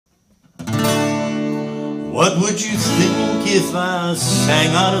What would you think if I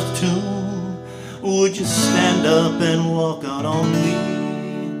sang out of tune? Would you stand up and walk out on me?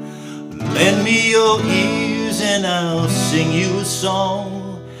 Lend me your ears and I'll sing you a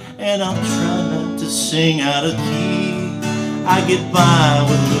song, and I'll try not to sing out of key. I get by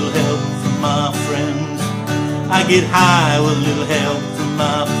with a little help from my friends. I get high with a little help from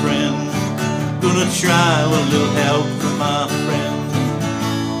my friends. Gonna try with a little help from my friends.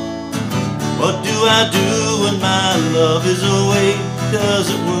 What do I do when my love is away? Does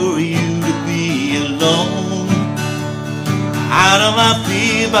it worry you to be alone? How do I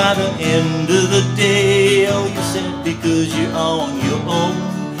feel by the end of the day? Oh, you said because you're on your own.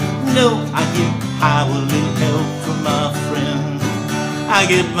 No, I get high with a little help from my friends. I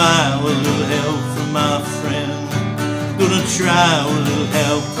get by with a little help from my friends. Gonna try with a little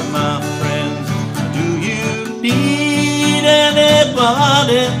help from my friends. Do you need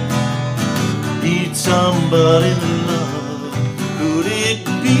anybody? Need somebody to love? Could it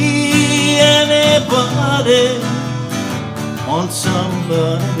be anybody? Want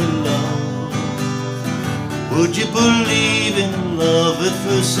somebody to love? Would you believe in love at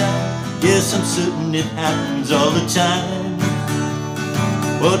first sight? Yes, I'm certain it happens all the time.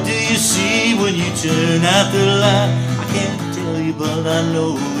 What do you see when you turn out the light? I can't tell you, but I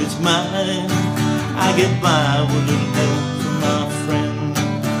know it's mine. I get by with a little help from my friends.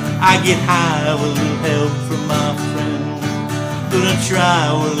 I get high with a little help from my friends. Gonna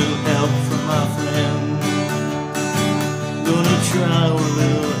try with a little help from my friends. Gonna try with a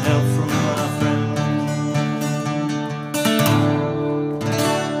little help from my friends.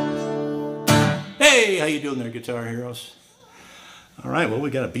 Hey, how you doing there, Guitar Heroes? All right, well,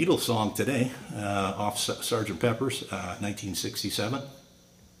 we got a Beatles song today, off Sgt. Pepper's, 1967.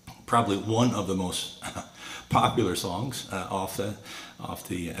 Probably one of the most popular songs off the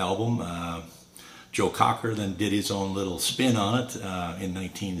album. Joe Cocker then did his own little spin on it in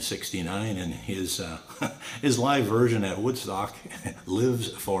 1969, and his his live version at Woodstock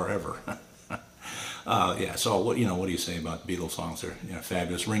lives forever. Yeah. So what do you say about Beatles songs? They're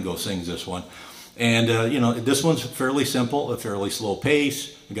fabulous. Ringo sings this one, and this one's fairly simple, a fairly slow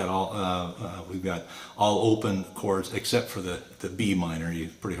pace. We've got all open chords except for the B minor.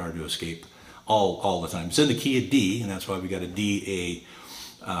 It's pretty hard to escape all the time. It's in the key of D, and that's why we got a D, A,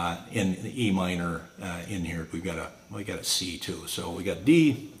 in the E minor in here. We got a C too. So we got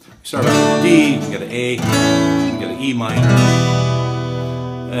D. Start off with D. We got an A. We got an E minor,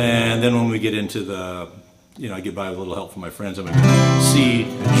 and then when we get into the I get by with a little help from my friends. I'm going to get C, a G,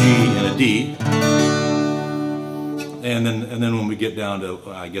 and a D. And then when we get down to,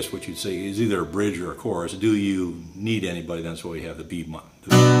 I guess what you'd say is either a bridge or a chorus. Do you need anybody? That's why we have the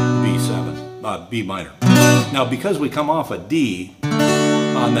B7, B minor. Now, because we come off a D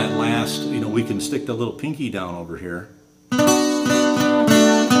on that last, we can stick the little pinky down over here, and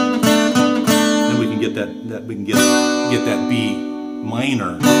we can get that B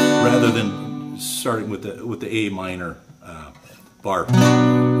minor rather than starting with the A minor bar.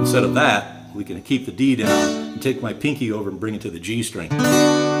 Instead of that, we can keep the D down and take my pinky over and bring it to the G string.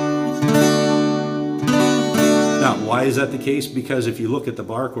 Now, why is that the case? Because if you look at the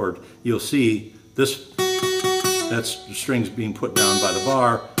bar chord, you'll see that's the strings being put down by the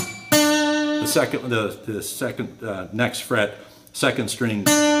bar. The second next fret, second string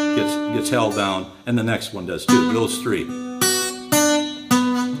gets held down, and the next one does too. Those three.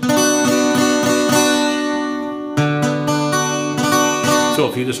 So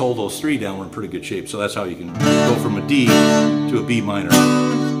if you just hold those three down, we're in pretty good shape. So that's how you can go from a D to a B minor.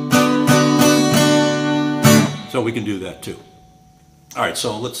 So we can do that too. All right,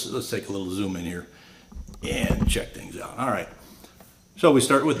 so let's take a little zoom in here and check things out. All right, so we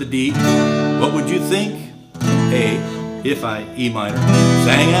start with the D. What would you think? A, if I E minor,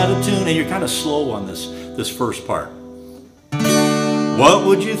 sang out of tune, and you're kind of slow on this first part. What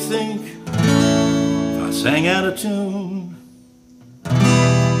would you think if I sang out of tune?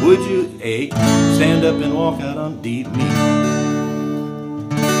 Would you, A, stand up and walk out on D, me?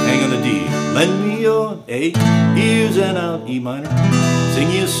 Hang on the D, lend me your A, ears and out E minor, sing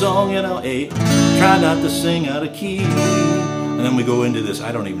you a song and out A, try not to sing out of key. And then we go into this,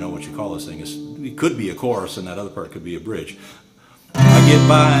 I don't even know what you call this thing. It could be a chorus, and that other part could be a bridge. I get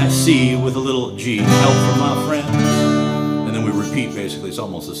by C with a little G, help from my friends. And then we repeat, basically, it's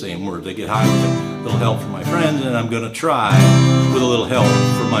almost the same words. I get high with a little help from my friends, and I'm going to try with a little help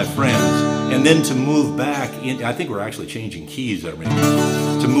from my friends. And then to move back in, I think we're actually changing keys there, maybe.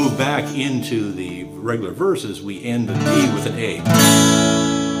 To move back into the regular verses, we end the D with an A.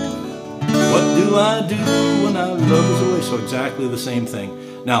 What do I do when our love is away? So exactly the same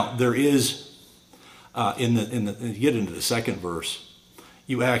thing. Now, there is You get into the second verse,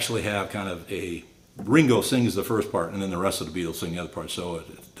 you actually have kind of a Ringo sings the first part, and then the rest of the Beatles sing the other part. So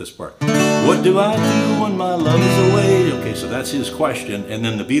this part, what do I do when my love is away? Okay, so that's his question, and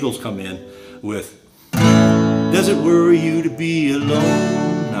then the Beatles come in with, does it worry you to be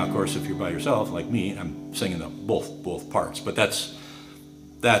alone? Now, of course, if you're by yourself, like me, I'm singing them both parts. But that's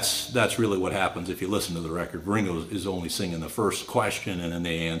really what happens if you listen to the record. Ringo is only singing the first question, and then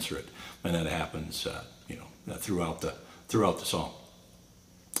they answer it, and that happens, throughout the song.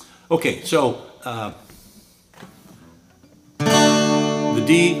 Okay, so the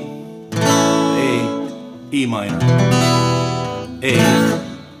D, A, E minor, A,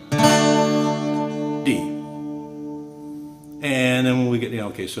 D, and then when we get,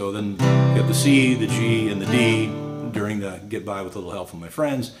 okay, so then you got the C, the G, and the D during the Get By With a Little Help From My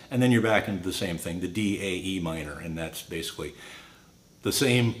Friends, and then you're back into the same thing, the D, A, E minor, and that's basically the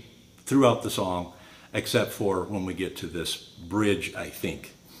same throughout the song, except for when we get to this bridge, I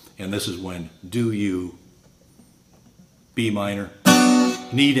think. And this is when do you, B minor,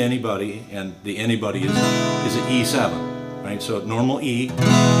 need anybody, and the anybody is an E7, right? So normal E,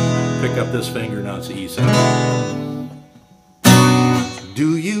 pick up this finger, now it's an E7.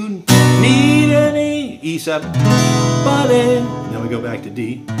 Do you need any E7 buddy? Then we go back to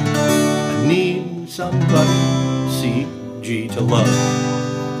D. I need somebody, C, G to love.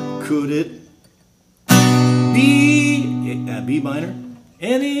 Could it be B minor?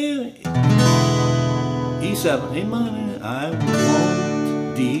 Any E7, A minor, I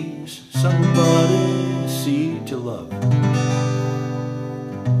want D, somebody, C to love.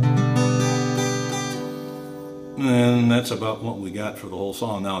 And that's about what we got for the whole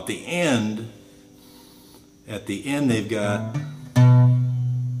song. Now at the end they've got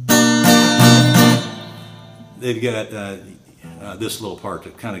this little part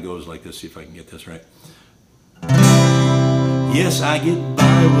that kind of goes like this. See if I can get this right. Yes, I get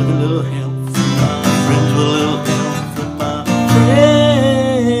by with a little help from my friends, with a little help from my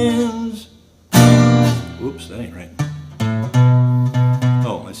friends. Whoops, that ain't right.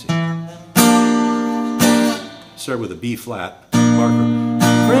 Oh, I see. Start with a B flat, Barker.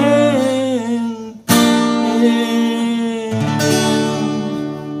 Friend.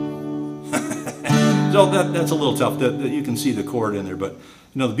 So that's a little tough. You can see the chord in there, but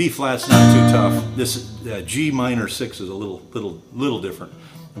the B flat's not too tough. This G minor 6 is a little different.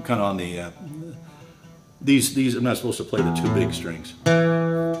 I'm kind of on the these. I'm not supposed to play the two big strings.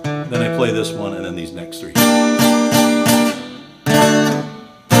 Then I play this one, and then these next three.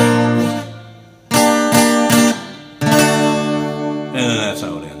 And then that's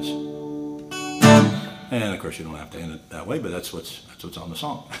how it ends. And of course, you don't have to end it that way, but that's what's on the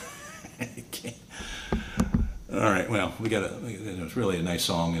song. Okay. All right, well, it's really a nice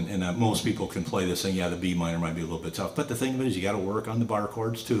song, and most people can play this thing. Yeah, the B minor might be a little bit tough, but the thing of it is you got to work on the bar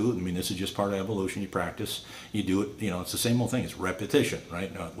chords too. I mean, this is just part of evolution. You practice, you do it, it's the same old thing. It's repetition, right?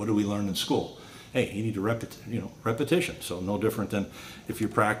 What do we learn in school? Hey, you need to repetition. So no different than if you're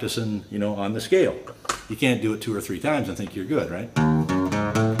practicing, on the scale. You can't do it 2 or 3 times and think you're good, right?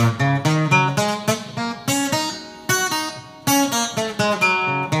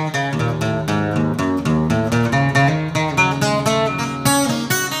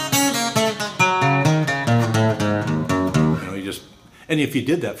 And if you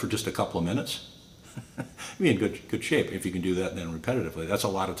did that for just a couple of minutes, you'd be in good shape. If you can do that then repetitively, that's a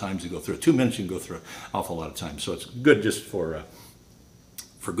lot of times to go through. 2 minutes you can go through an awful lot of time. So it's good just for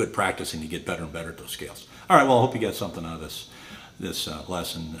good practicing to get better and better at those scales. All right, well, I hope you got something out of this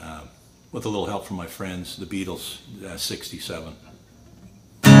lesson. With a little help from my friends, the Beatles, 67.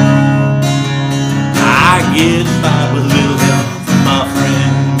 I get by with a little help from my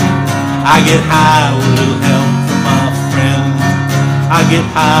friend. I get high with a little help from my friend. I get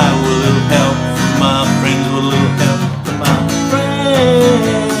high with a little help from my friends.